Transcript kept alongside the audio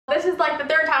like the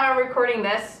third time I'm recording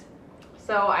this,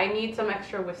 so I need some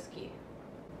extra whiskey.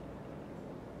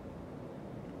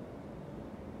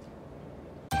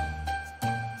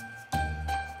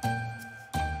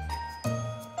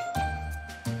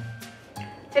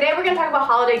 Today we're going to talk about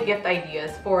holiday gift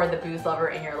ideas for the booze lover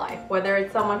in your life. Whether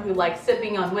it's someone who likes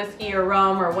sipping on whiskey or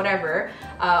rum or whatever,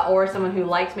 or someone who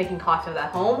likes making cocktails at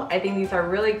home, I think these are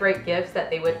really great gifts that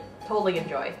they would totally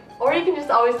enjoy. Or you can just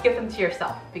always give them to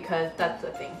yourself, because that's a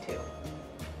thing too.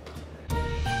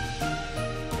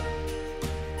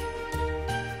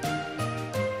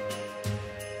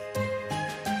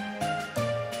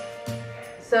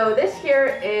 So this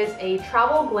here is a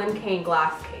travel Glencairn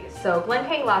glass case. So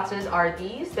Glencairn glasses are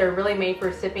these. They're really made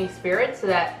for sipping spirits so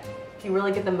that you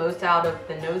really get the most out of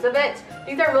the nose of it.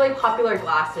 These are really popular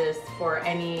glasses for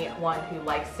anyone who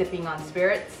likes sipping on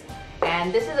spirits.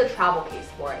 And this is a travel case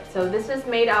for it. So this is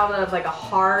made out of like a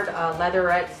hard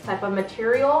leatherette type of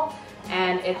material,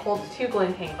 and it holds 2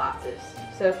 Glencairn glasses.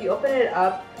 So if you open it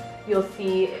up, you'll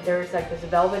see there's like this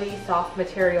velvety soft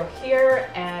material here,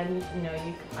 and you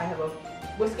know, I have a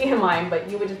whiskey in mine, but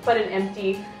you would just put an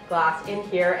empty glass in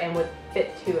here and would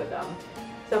fit 2 of them.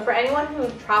 So for anyone who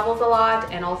travels a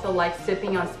lot and also likes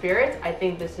sipping on spirits, I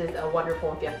think this is a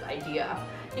wonderful gift idea.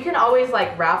 You can always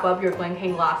like wrap up your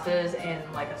Glencairn glasses in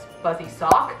like a fuzzy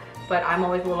sock, but I'm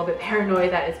always a little bit paranoid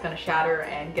that it's going to shatter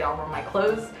and get all over my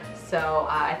clothes, so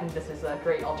I think this is a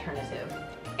great alternative.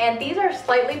 And these are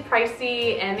slightly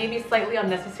pricey and maybe slightly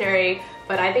unnecessary,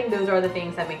 but I think those are the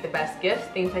things that make the best gifts,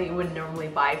 things that you wouldn't normally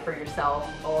buy for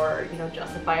yourself or, you know,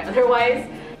 justify otherwise.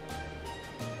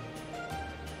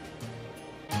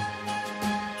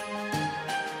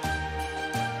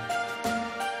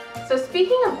 So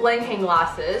speaking of Glencairn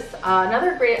glasses,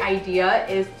 another great idea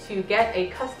is to get a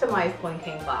customized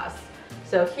Glencairn glass.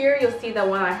 So here you'll see that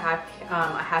one I have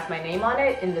has my name on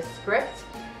it in the script.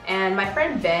 And my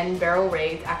friend Ben, Barrel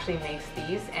Raised, actually makes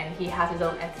these, and he has his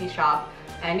own Etsy shop.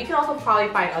 And you can also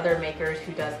probably find other makers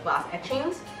who does glass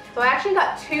etchings. So I actually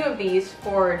got 2 of these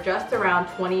for just around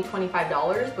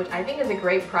 $20–$25, which I think is a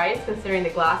great price considering the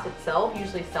glass itself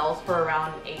usually sells for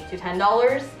around $8 to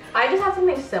 $10. I just have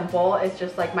something simple. It's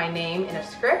just like my name in a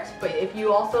script, but if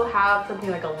you also have something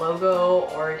like a logo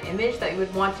or an image that you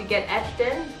would want to get etched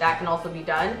in, that can also be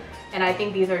done. And I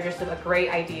think these are just a great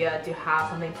idea to have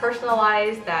something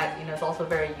personalized that, you know, is also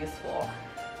very useful.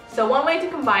 So one way to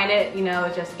combine it, you know,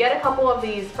 is just get a couple of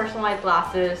these personalized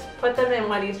glasses, put them in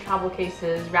one of these travel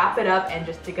cases, wrap it up, and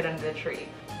just stick it under the tree.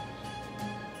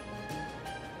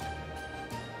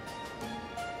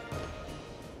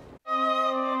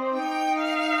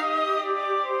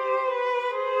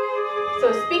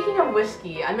 So speaking of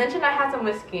whiskey, I mentioned I had some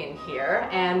whiskey in here,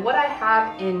 and what I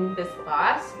have in this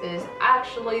glass is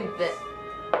actually this.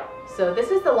 So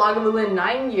this is the Lagavulin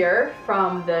 9-year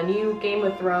from the new Game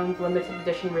of Thrones limited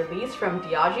edition release from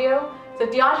Diageo. So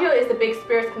Diageo is the big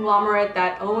spirits conglomerate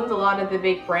that owns a lot of the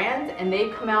big brands, and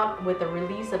they've come out with a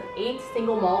release of 8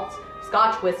 single malt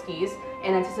Scotch whiskies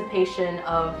in anticipation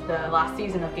of the last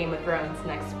season of Game of Thrones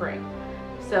next spring.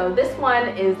 So this one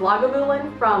is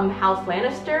Lagavulin from House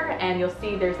Lannister, and you'll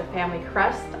see there's a family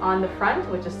crest on the front,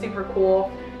 which is super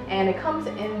cool. And it comes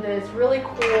in this really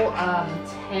cool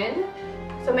tin.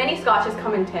 So many scotches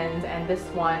come in tins, and this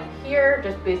one here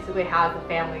just basically has the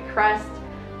family crest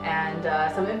and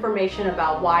some information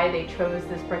about why they chose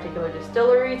this particular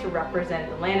distillery to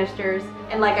represent the Lannisters.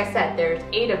 And like I said, there's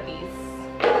 8 of these.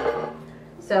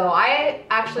 So I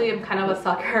actually am kind of a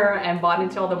sucker and bought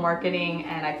into all the marketing,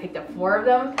 and I picked up 4 of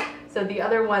them. So the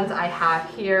other ones I have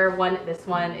here, this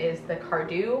one is the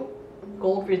Cardhu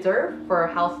Gold Reserve for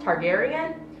House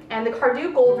Targaryen. And the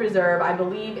Cardhu Gold Reserve, I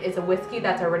believe, is a whiskey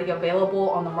that's already available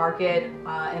on the market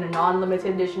in a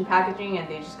non-limited edition packaging, and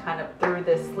they just kind of threw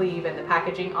the sleeve and the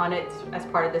packaging on it as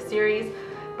part of the series.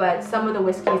 But some of the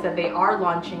whiskeys that they are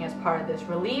launching as part of this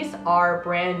release are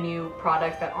brand new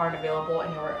products that aren't available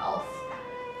anywhere else.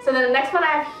 So then the next one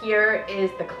I have here is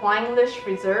the Clynelish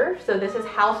Reserve. So this is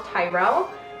House Tyrell.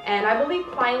 And I believe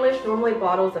Clynelish normally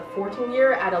bottles a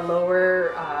 14-year at a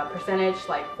lower percentage,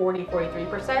 like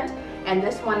 40–43%, and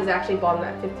this one is actually bottled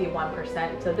at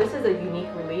 51%. So this is a unique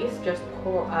release just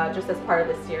as part of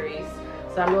the series.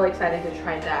 So I'm really excited to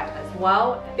try that as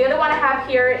well. The other one I have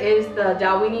here is the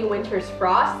Dalwhinnie Winter's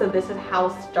Frost. So this is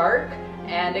House Stark,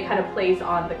 and it kind of plays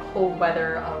on the cold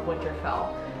weather of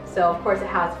Winterfell. So of course it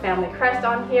has family crest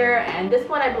on here, and this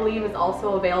one I believe is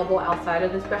also available outside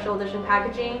of the special edition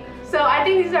packaging. So I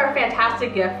think these are a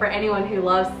fantastic gift for anyone who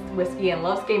loves whiskey and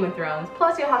loves Game of Thrones.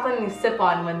 Plus you'll have something to sip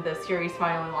on when the series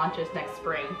finally launches next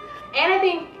spring. And I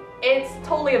think it's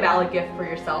totally a valid gift for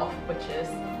yourself, which is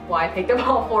why I picked up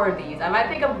all 4 of these. I might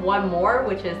pick up one more,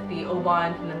 which is the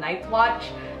Oban from the Night's Watch.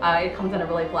 It comes in a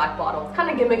really black bottle. It's kind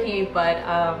of gimmicky, but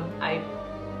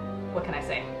what can I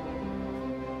say?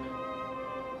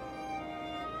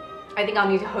 I think I'll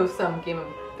need to host some Game of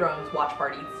Thrones watch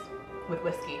parties with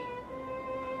whiskey.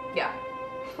 Yeah.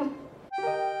 So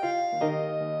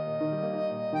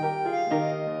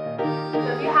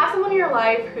if you have someone in your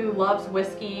life who loves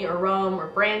whiskey or rum or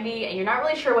brandy and you're not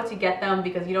really sure what to get them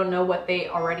because you don't know what they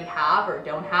already have or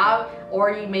don't have,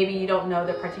 or maybe you don't know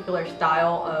the particular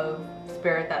style of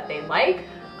spirit that they like,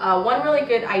 one really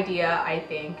good idea, I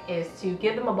think, is to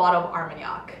give them a bottle of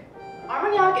Armagnac.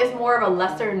 Armagnac is more of a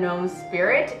lesser known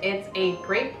spirit. It's a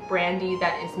grape brandy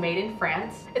that is made in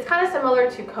France. It's kind of similar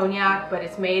to cognac, but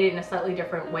it's made in a slightly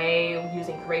different way,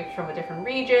 using grapes from a different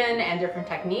region and different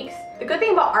techniques. The good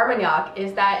thing about Armagnac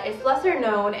is that it's lesser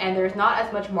known and there's not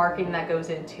as much marketing that goes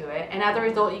into it, and as a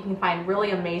result you can find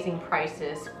really amazing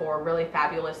prices for really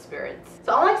fabulous spirits.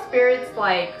 So unlike spirits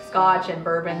like scotch and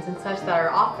bourbons and such that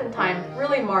are oftentimes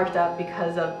really marked up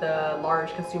because of the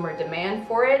large consumer demand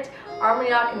for it,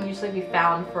 Armagnac can usually be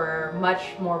found for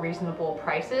much more reasonable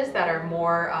prices that are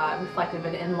more reflective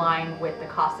and in line with the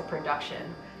cost of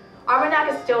production.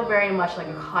 Armagnac is still very much like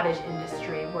a cottage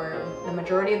industry where the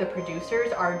majority of the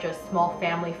producers are just small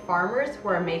family farmers who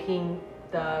are making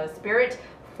the spirit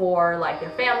for like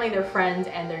their family, their friends,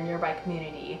 and their nearby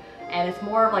community. And it's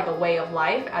more of like a way of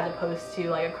life as opposed to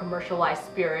like a commercialized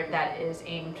spirit that is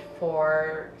aimed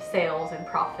for sales and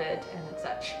profit and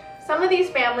such. Some of these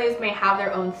families may have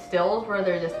their own stills where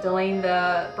they're distilling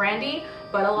the brandy,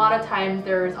 but a lot of times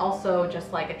there's also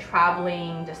just like a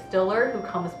traveling distiller who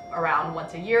comes around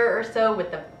once a year or so with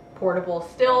the portable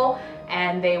still,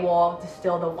 and they will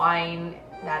distill the wine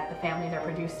that the families are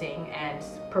producing and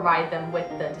provide them with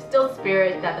the distilled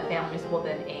spirit that the families will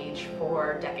then age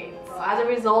for decades. So as a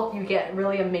result, you get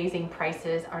really amazing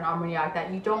prices on Armagnac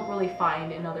that you don't really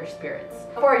find in other spirits.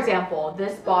 For example,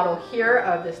 this bottle here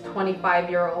of this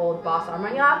 25-year-old Boss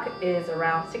Armagnac is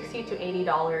around $60 to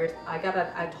 $80. I got it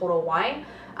at Total Wine.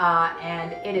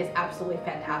 And it is absolutely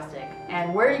fantastic.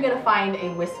 And where are you going to find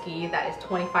a whiskey that is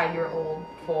 25-year-old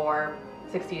for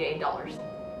 $60 to $80?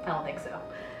 I don't think so.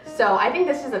 So I think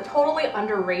this is a totally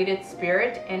underrated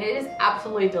spirit, and it is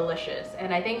absolutely delicious.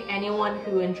 And I think anyone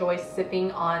who enjoys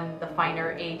sipping on the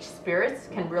finer aged spirits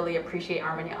can really appreciate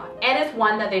Armagnac. And it's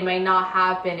one that they may not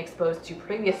have been exposed to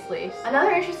previously. Another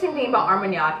interesting thing about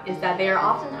Armagnac is that they are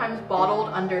oftentimes bottled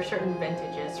under certain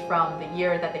vintages from the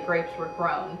year that the grapes were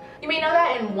grown. You may know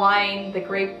that in wine, the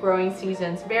grape growing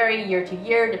seasons vary year to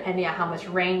year depending on how much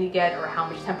rain you get or how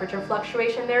much temperature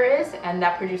fluctuation there is, and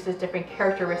that produces different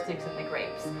characteristics in the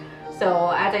grapes.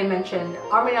 So as I mentioned,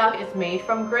 Armagnac is made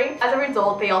from grapes. As a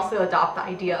result, they also adopt the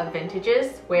idea of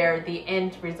vintages where the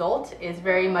end result is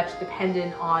very much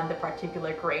dependent on the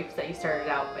particular grapes that you started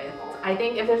out with. I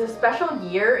think if there's a special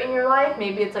year in your life,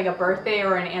 maybe it's like a birthday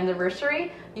or an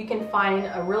anniversary, you can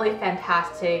find a really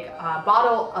fantastic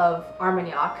bottle of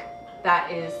Armagnac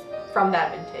that is from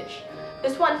that vintage.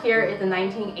 This one here is a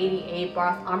 1988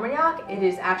 Boss Armagnac. It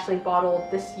is actually bottled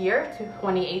this year to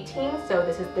 2018, so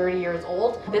this is 30 years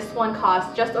old. This one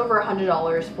costs just over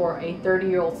 $100 for a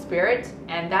 30-year-old spirit,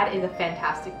 and that is a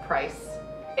fantastic price.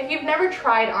 If you've never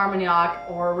tried Armagnac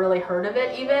or really heard of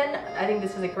it even, I think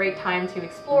this is a great time to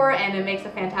explore, and it makes a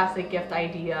fantastic gift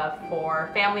idea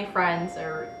for family, friends,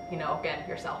 or, you know, again,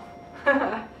 yourself.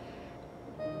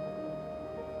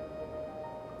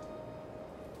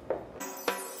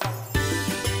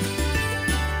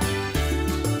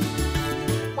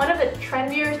 One of the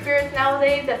trendier spirits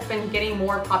nowadays that's been getting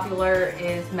more popular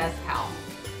is mezcal.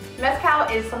 Mezcal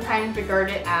is sometimes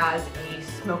regarded as a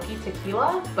smoky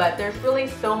tequila, but there's really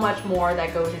so much more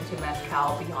that goes into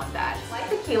mezcal beyond that. Like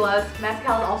tequilas,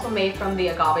 mezcal is also made from the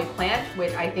agave plant,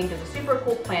 which I think is a super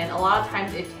cool plant. A lot of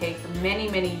times it takes many,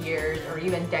 many years or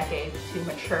even decades to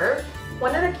mature.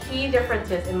 One of the key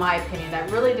differences, in my opinion, that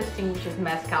really distinguishes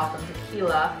mezcal from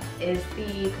tequila is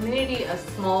the community of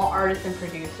small artisan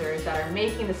producers that are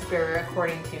making the spirit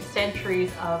according to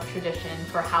centuries of tradition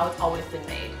for how it's always been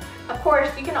made. Of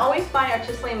course, you can always find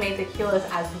artisanally made tequilas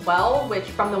as well, which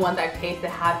from the ones I've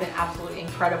tasted have been absolutely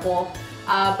incredible.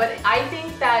 But I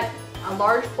think that a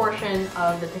large portion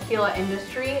of the tequila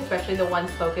industry, especially the ones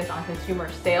focused on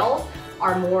consumer sales,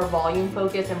 are more volume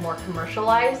focused and more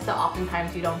commercialized, so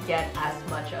oftentimes you don't get as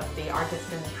much of the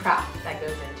artisan craft that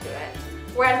goes into it.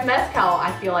 Whereas mezcal,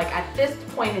 I feel like at this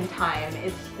point in time,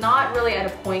 it's not really at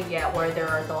a point yet where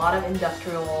there is a lot of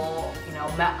industrial, you know,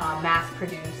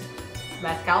 mass-produced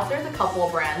mezcals. There's a couple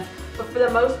of brands, but for the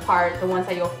most part, the ones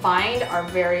that you'll find are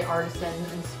very artisan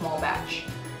and small batch.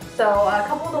 So a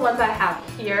couple of the ones I have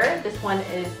here, this one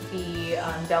is the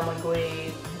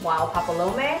Dalwhinnie Wild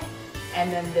Papalome,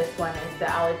 and then this one is the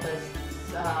Alipus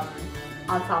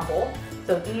Ensamble.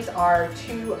 So these are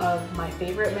two of my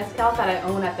favorite mezcals that I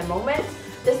own at the moment.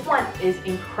 This one is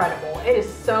incredible. It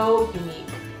is so unique.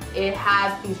 It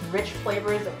has these rich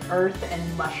flavors of earth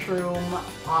and mushroom,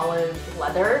 olive,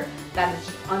 leather that is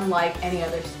just unlike any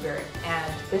other spirit.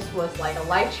 And this was like a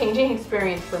life-changing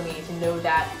experience for me to know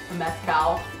that a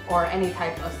mezcal or any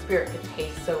type of spirit could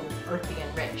taste so earthy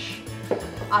and rich.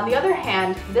 On the other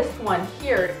hand, this one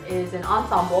here is an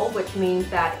ensemble, which means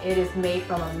that it is made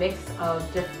from a mix of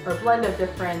blend of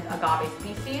different agave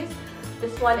species.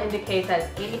 This one indicates that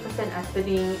it's 80%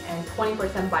 espadín and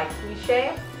 20% by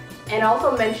cliché. And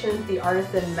also mentions the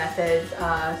artisan methods,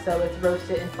 so it's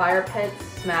roasted in fire pits,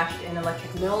 smashed in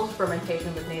electric mills,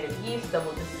 fermentation with native yeast,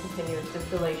 double discontinuous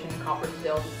distillation, copper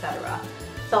stills, etc.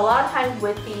 So a lot of times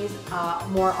with these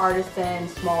more artisan,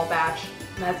 small batch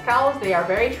mezcals, they are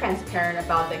very transparent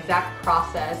about the exact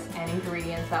process and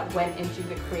ingredients that went into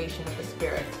the creation of the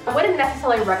spirit. I wouldn't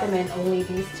necessarily recommend only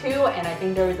these two, and I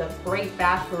think there is a great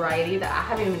vast variety that I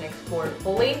haven't even explored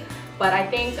fully. But I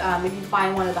think if you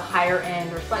find one of the higher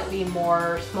end or slightly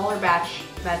more smaller batch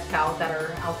mezcals that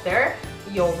are out there,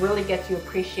 you'll really get to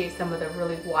appreciate some of the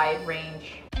really wide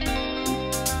range.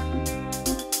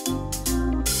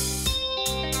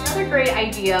 Another great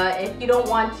idea, if you don't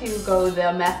want to go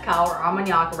the mezcal or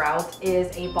Armagnac route,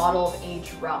 is a bottle of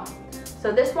aged rum.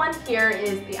 So this one here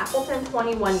is the Appleton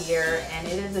 21 year, and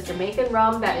it is a Jamaican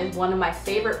rum that is one of my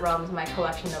favorite rums in my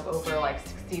collection of over like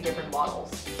 60 different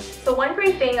bottles. So one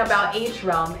great thing about aged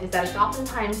rum is that it's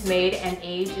oftentimes made and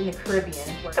aged in the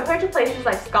Caribbean. Compared to places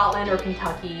like Scotland or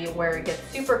Kentucky where it gets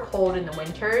super cold in the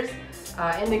winters,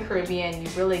 in the Caribbean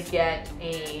you really get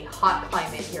a hot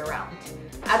climate year-round.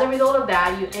 As a result of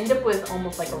that, you end up with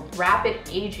almost like a rapid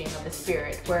aging of the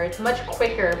spirit, where it's much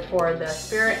quicker for the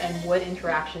spirit and wood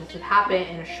interactions to happen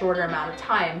in a shorter amount of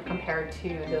time compared to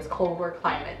those colder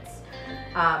climates.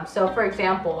 So for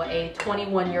example, a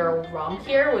 21-year-old rum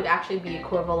here would actually be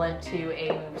equivalent to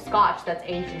a scotch that's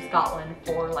aged in Scotland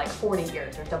for like 40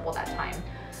 years or double that time.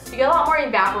 You get a lot more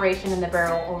evaporation in the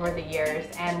barrel over the years,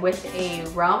 and with a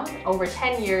rum, over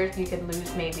 10 years you could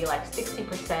lose maybe like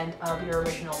 60% of your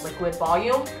original liquid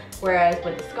volume, whereas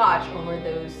with the scotch, over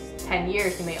those 10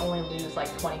 years you may only lose like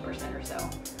 20% or so.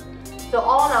 So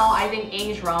all in all, I think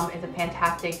aged rum is a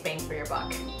fantastic bang for your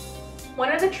buck. One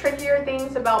of the trickier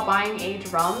things about buying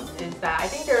aged rums is that I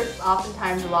think there's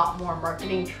oftentimes a lot more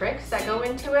marketing tricks that go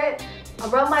into it. A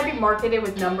rum might be marketed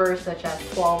with numbers such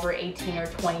as 12 or 18 or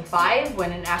 25,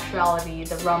 when in actuality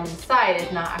the rum inside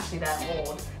is not actually that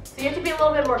old. So you have to be a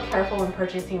little bit more careful when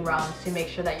purchasing rums to make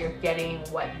sure that you're getting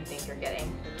what you think you're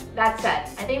getting. That said,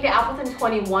 I think the Appleton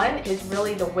 21 is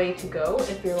really the way to go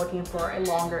if you're looking for a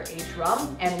longer aged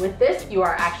rum, and with this you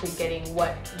are actually getting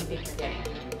what you think you're getting.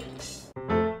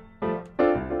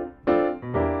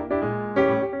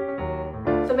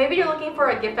 So maybe you're looking for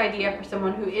a gift idea for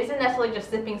someone who isn't necessarily just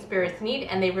sipping spirits neat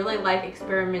and they really like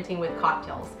experimenting with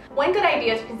cocktails. One good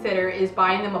idea to consider is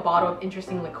buying them a bottle of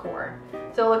interesting liqueur.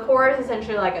 So liqueur is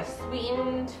essentially like a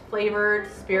sweetened,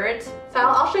 flavored spirit. So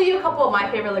I'll show you a couple of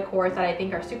my favorite liqueurs that I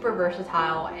think are super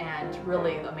versatile and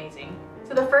really amazing.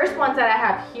 So the first ones that I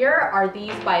have here are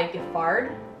these by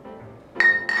Giffard.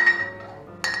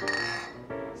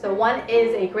 So one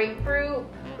is a grapefruit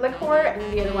liqueur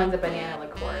and the other one's a banana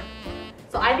liqueur.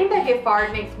 So I think that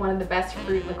Giffard makes one of the best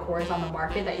fruit liqueurs on the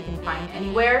market that you can find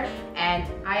anywhere, and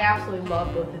I absolutely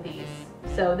love both of these.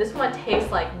 So this one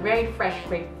tastes like very fresh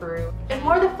grapefruit. It's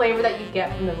more the flavor that you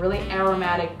get from the really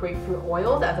aromatic grapefruit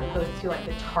oils as opposed to like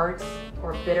the tart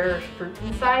or bitter fruit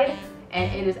inside, and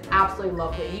it is absolutely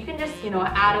lovely. You can just,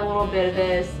 add a little bit of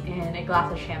this in a glass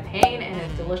of champagne and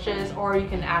it's delicious, or you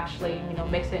can actually,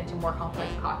 mix it into more complex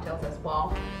cocktails as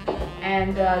well.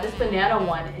 And this banana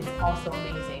one is also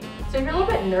amazing. So if you're a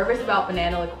little bit nervous about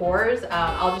banana liqueurs,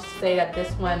 I'll just say that this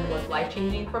one was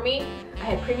life-changing for me. I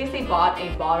had previously bought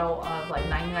a bottle of like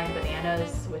 99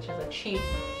 bananas, which is a cheap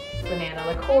banana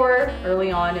liqueur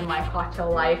early on in my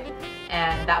cocktail life,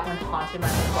 and that one haunted my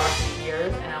bar for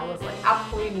years, and I was like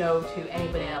absolutely no to any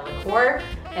banana liqueur.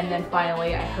 And then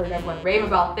finally I heard everyone rave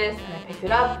about this and I picked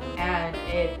it up, and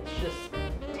it just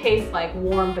tastes like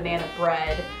warm banana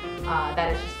bread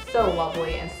that is just so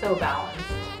lovely and so balanced.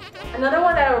 Another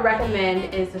one that I would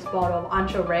recommend is this bottle of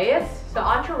Ancho Reyes. So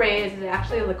Ancho Reyes is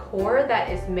actually a liqueur that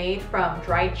is made from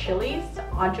dried chilies,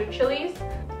 ancho chilies,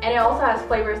 and it also has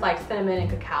flavors like cinnamon and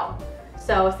cacao.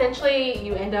 So essentially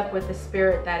you end up with a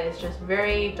spirit that is just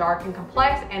very dark and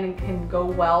complex, and it can go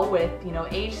well with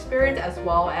aged spirits as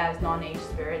well as non-aged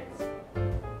spirits.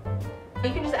 You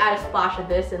can just add a splash of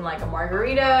this in like a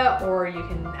margarita, or you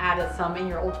can add some in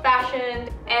your old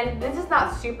fashioned. And this is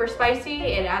not super spicy.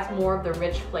 It adds more of the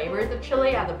rich flavors of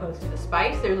chili as opposed to the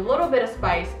spice. There's a little bit of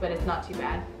spice, but it's not too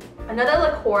bad. Another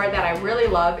liqueur that I really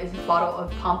love is a bottle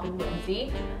of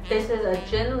Papalome. This is a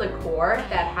gin liqueur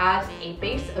that has a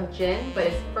base of gin, but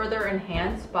is further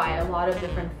enhanced by a lot of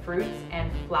different fruits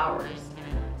and flowers.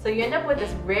 So you end up with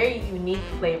this very unique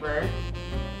flavor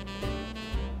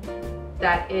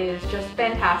that is just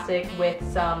fantastic with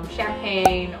some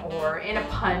champagne or in a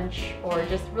punch or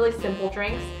just really simple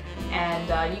drinks.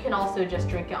 And you can also just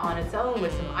drink it on its own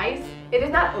with some ice. It is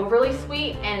not overly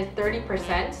sweet and it's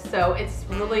 30%, so it's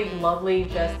really lovely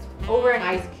just over an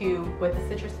ice cube with a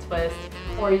citrus twist,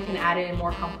 or you can add it in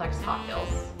more complex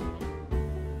cocktails.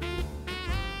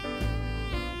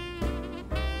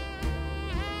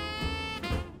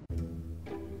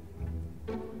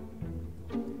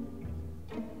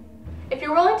 If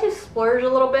you're willing to splurge a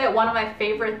little bit, one of my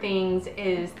favorite things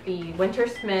is the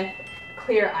Wintersmith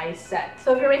clear ice set.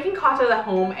 So if you're making cocktails at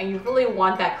home and you really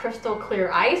want that crystal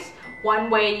clear ice, one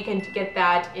way you can get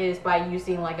that is by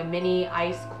using like a mini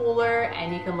ice cooler,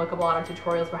 and you can look up a lot of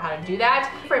tutorials for how to do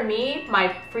that. For me,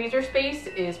 my freezer space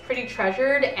is pretty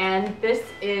treasured, and this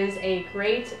is a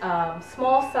great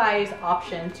small size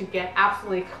option to get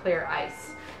absolutely clear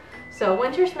ice. So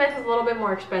Wintersmith is a little bit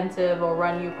more expensive. It'll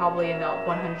run you probably in the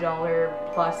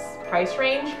 $100 plus price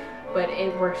range, but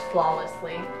it works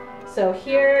flawlessly. So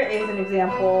here is an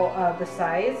example of the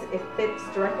size. It fits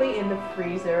directly in the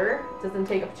freezer. It doesn't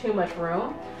take up too much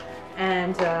room.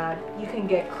 And you can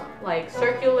get like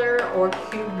circular or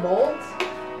cube molds.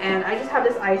 And I just have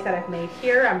this ice that I've made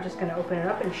here. I'm just gonna open it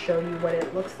up and show you what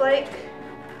it looks like.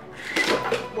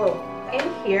 Whoa.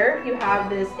 In here you have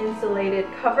this insulated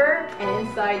cover, and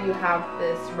inside you have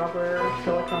this rubber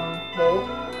silicone mold.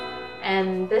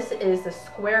 And this is the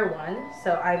square one,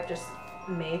 so I've just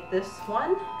made this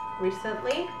one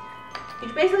recently.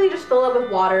 You basically just fill it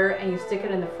with water and you stick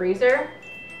it in the freezer.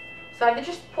 So I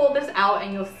just pulled this out,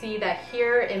 and you'll see that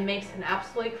here it makes an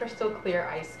absolutely crystal clear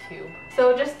ice cube.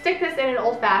 So just stick this in an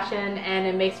old fashioned and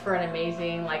it makes for an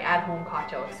amazing like at-home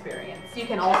cocktail experience. You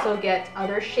can also get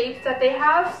other shapes that they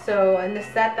have. So in the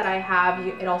set that I have,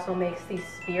 it also makes these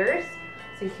spheres.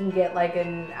 So you can get like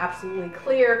an absolutely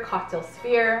clear cocktail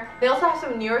sphere. They also have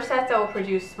some newer sets that will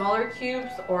produce smaller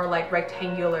cubes or like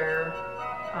rectangular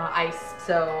ice.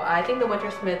 So I think the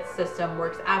Wintersmith system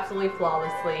works absolutely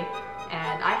flawlessly,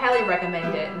 and I highly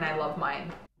recommend it, and I love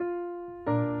mine.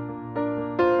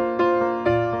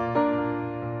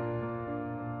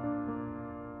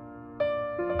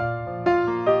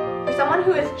 For someone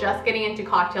who is just getting into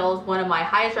cocktails, one of my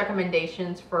highest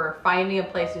recommendations for finding a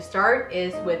place to start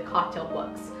is with cocktail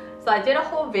books. So I did a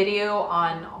whole video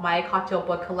on my cocktail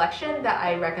book collection that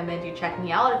I recommend you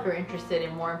checking out if you're interested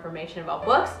in more information about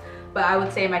books. But I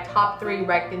would say my top 3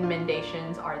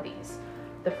 recommendations are these.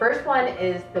 The first one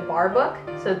is the bar book.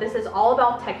 So this is all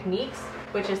about techniques,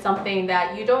 which is something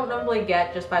that you don't normally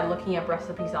get just by looking up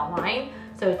recipes online.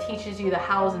 So it teaches you the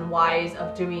hows and whys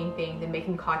of doing things and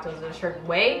making cocktails in a certain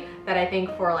way that I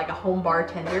think for like a home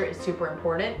bartender is super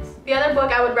important. The other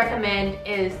book I would recommend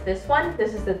is this one.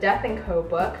 This is the Death & Co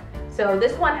book. So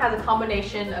this one has a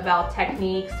combination about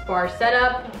techniques, bar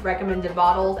setup, recommended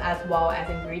bottles, as well as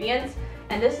ingredients.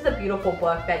 And this is a beautiful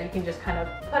book that you can just kind of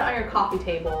put on your coffee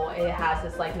table. It has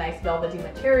this like nice velvety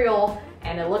material,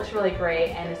 and it looks really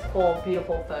great, and it's full of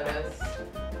beautiful photos.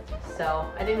 So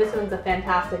I think this one's a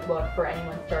fantastic book for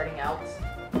anyone starting out.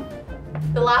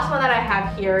 The last one that I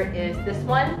have here is this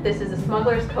one. This is a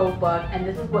Smuggler's Cove book, and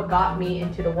this is what got me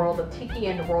into the world of tiki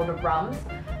and the world of rums.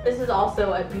 This is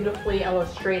also a beautifully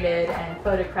illustrated and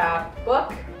photographed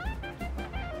book,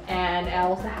 and it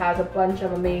also has a bunch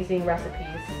of amazing recipes.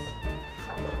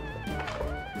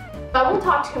 I won't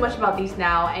talk too much about these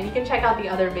now, and you can check out the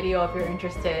other video if you're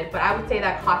interested, but I would say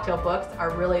that cocktail books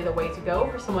are really the way to go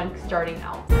for someone starting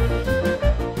out.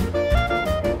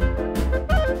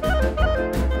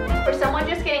 For someone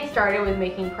just getting started with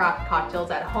making craft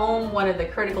cocktails at home, one of the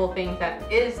critical things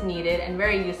that is needed and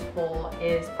very useful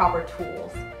is proper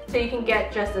tools. So you can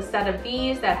get just a set of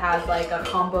these that has like a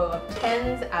combo of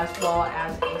tins, as well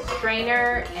as a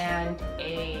strainer and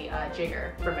a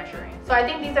jigger for measuring. So I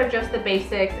think these are just the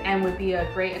basics and would be a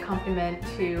great accompaniment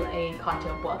to a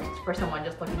cocktail book for someone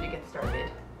just looking to get started.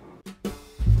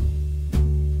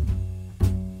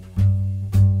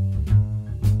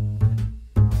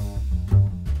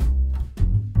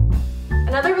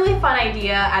 Another really fun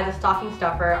idea as a stocking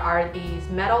stuffer are these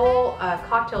metal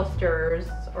cocktail stirrers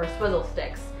or swizzle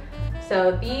sticks.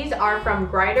 So these are from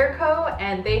Grinder Co,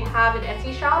 and they have an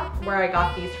Etsy shop where I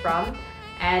got these from.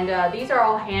 And these are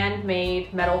all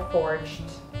handmade metal forged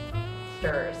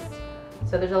stirs.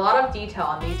 So there's a lot of detail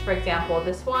on these. For example,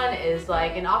 this one is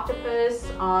like an octopus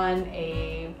on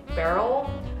a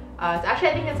barrel. It's actually,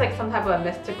 I think it's like some type of a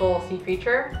mystical sea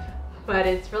creature, but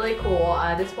it's really cool.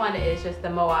 This one is just the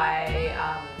Moai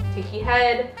tiki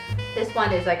head. This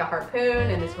one is like a harpoon,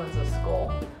 and this one's a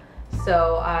skull.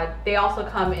 So they also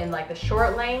come in like the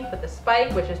short length with the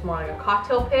spike, which is more like a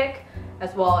cocktail pick,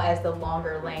 as well as the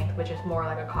longer length, which is more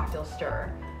like a cocktail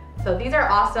stir. So these are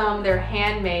awesome, they're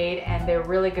handmade, and they're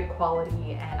really good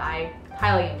quality, and I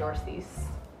highly endorse these.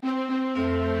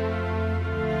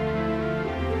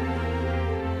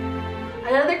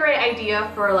 Another great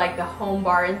idea for like the home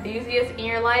bar enthusiast in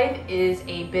your life is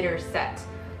a bitter set.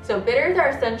 So bitters are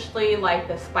essentially like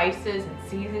the spices and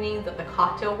seasonings of the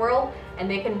cocktail world, and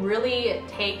they can really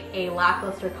take a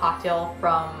lackluster cocktail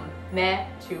from meh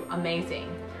to amazing.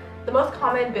 The most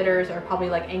common bitters are probably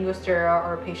like Angostura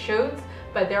or Peychaud's,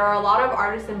 but there are a lot of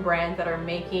artisan brands that are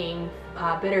making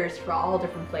bitters for all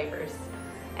different flavors.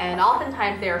 And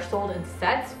oftentimes they are sold in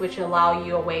sets, which allow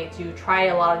you a way to try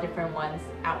a lot of different ones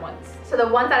at once. So the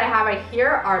ones that I have right here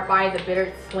are by the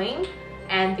Bitter Sling,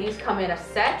 and these come in a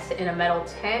set in a metal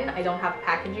tin. I don't have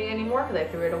packaging anymore because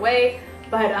I threw it away,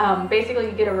 but basically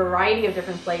you get a variety of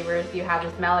different flavors. You have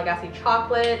this Malagasy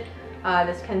chocolate,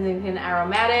 this Kensington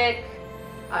aromatic,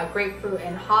 grapefruit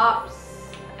and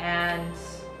hops, and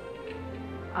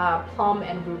plum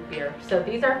and root beer. So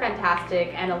these are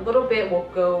fantastic, and a little bit will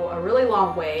go a really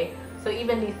long way. So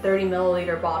even these 30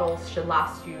 milliliter bottles should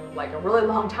last you like a really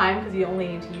long time because you only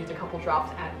need to use a couple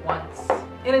drops at once.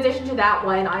 In addition to that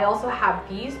one, I also have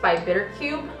these by Bitter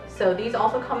Cube. So these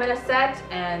also come in a set,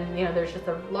 and you know, there's just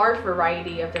a large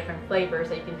variety of different flavors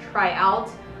that you can try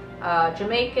out.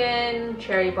 Jamaican,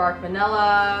 cherry bark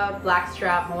vanilla,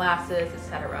 blackstrap, molasses,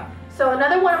 etc. So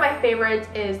another one of my favorites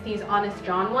is these Honest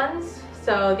John ones.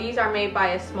 So these are made by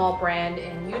a small brand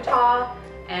in Utah,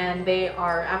 and they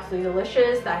are absolutely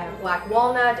delicious. I have black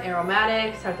walnut,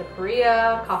 aromatic,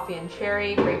 sarsaparilla, coffee and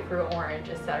cherry, grapefruit, orange,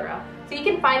 etc. So you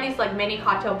can find these like mini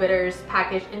cocktail bitters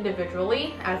packaged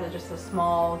individually as just a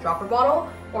small dropper bottle,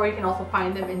 or you can also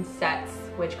find them in sets,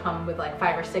 which come with like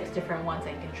 5 or 6 different ones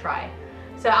that you can try.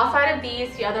 So outside of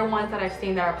these, the other ones that I've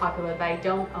seen that are popular that I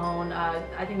don't own,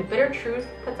 I think the Bitter Truth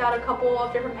puts out a couple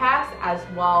of different packs, as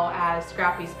well as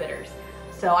Scrappy's Bitters.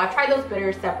 So I've tried those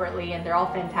bitters separately, and they're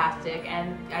all fantastic,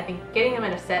 and I think getting them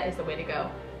in a set is the way to go.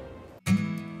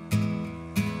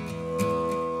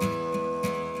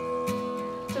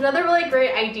 So another really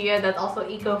great idea that's also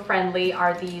eco-friendly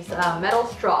are these metal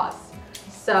straws.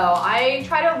 So I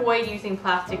try to avoid using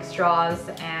plastic straws,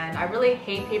 and I really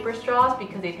hate paper straws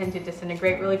because they tend to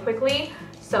disintegrate really quickly.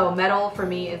 So metal for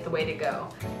me is the way to go.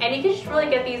 And you can just really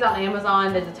get these on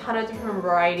Amazon. There's a ton of different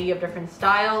variety of different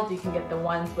styles. You can get the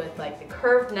ones with like the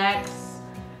curved necks.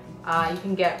 You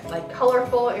can get like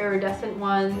colorful iridescent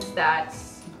ones that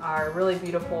are really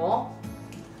beautiful.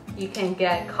 You can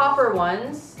get copper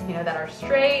ones, you know, that are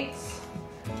straight.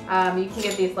 You can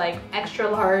get these like extra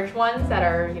large ones that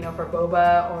are, you know, for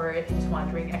boba, or if you just want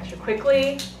to drink extra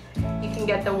quickly. You can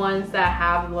get the ones that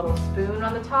have a little spoon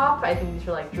on the top. I think these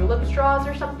are like julep straws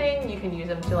or something. You can use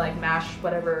them to like mash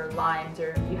whatever limes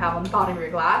or you have on the bottom of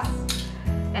your glass.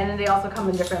 And then they also come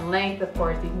in different length. Of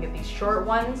course, you can get these short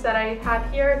ones that I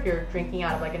have here if you're drinking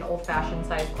out of like an old-fashioned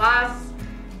sized glass.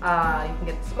 You can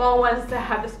get the small ones that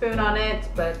have the spoon on it,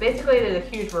 but basically there's a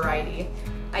huge variety.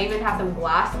 I even have some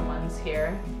glass ones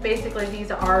here. Basically,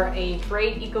 these are a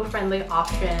great eco-friendly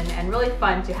option and really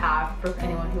fun to have for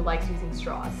anyone who likes using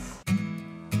straws.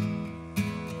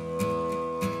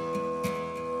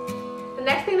 The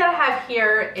next thing that I have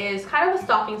here is kind of a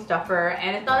stocking stuffer,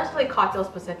 and it's not necessarily cocktail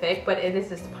specific, but it is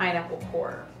this pineapple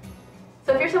core.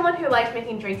 So if you're someone who likes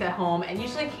making drinks at home and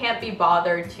usually can't be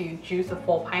bothered to juice a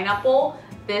full pineapple,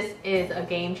 this is a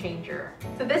game changer.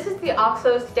 So this is the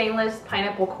OXO stainless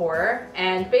pineapple core,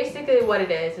 and basically what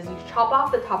it is you chop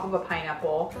off the top of a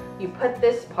pineapple, you put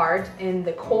this part in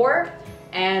the core,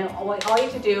 and all you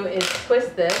have to do is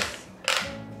twist this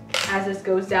as this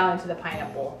goes down into the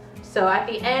pineapple. So at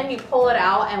the end you pull it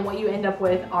out, and what you end up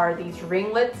with are these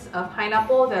ringlets of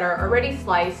pineapple that are already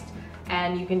sliced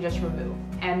and you can just remove.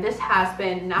 And this has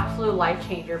been an absolute life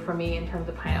changer for me in terms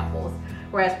of pineapples.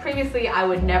 Whereas previously I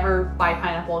would never buy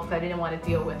pineapple because I didn't want to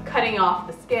deal with cutting off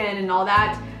the skin and all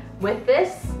that. With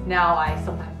this, now I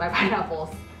sometimes buy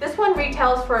pineapples. This one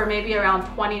retails for maybe around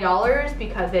 $20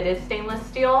 because it is stainless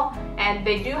steel, and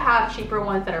they do have cheaper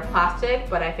ones that are plastic,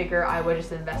 but I figure I would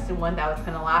just invest in one that was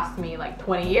going to last me like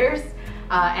 20 years.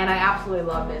 and I absolutely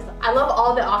love this. I love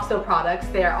all the OXO products.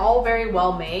 They're all very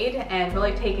well made and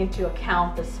really take into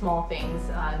account the small things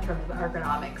in terms of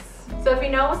ergonomics. So if you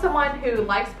know someone who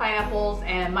likes pineapples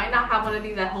and might not have one of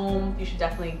these at home, you should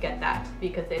definitely get that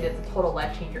because it is a total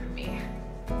life changer for me.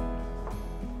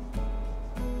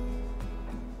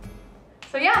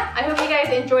 So yeah, I hope you guys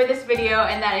enjoyed this video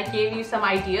and that it gave you some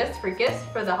ideas for gifts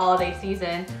for the holiday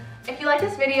season. If you like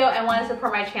this video and want to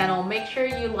support my channel, make sure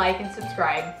you like and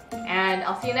subscribe. And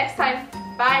I'll see you next time.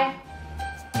 Bye!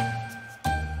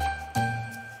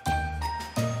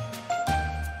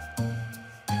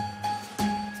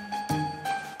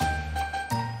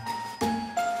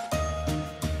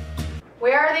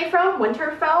 Where are they from?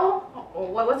 Winterfell?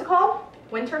 What was it called?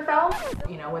 Winterfell?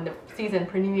 You know, when the season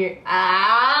premiere.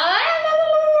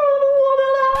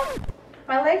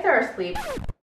 My legs are asleep.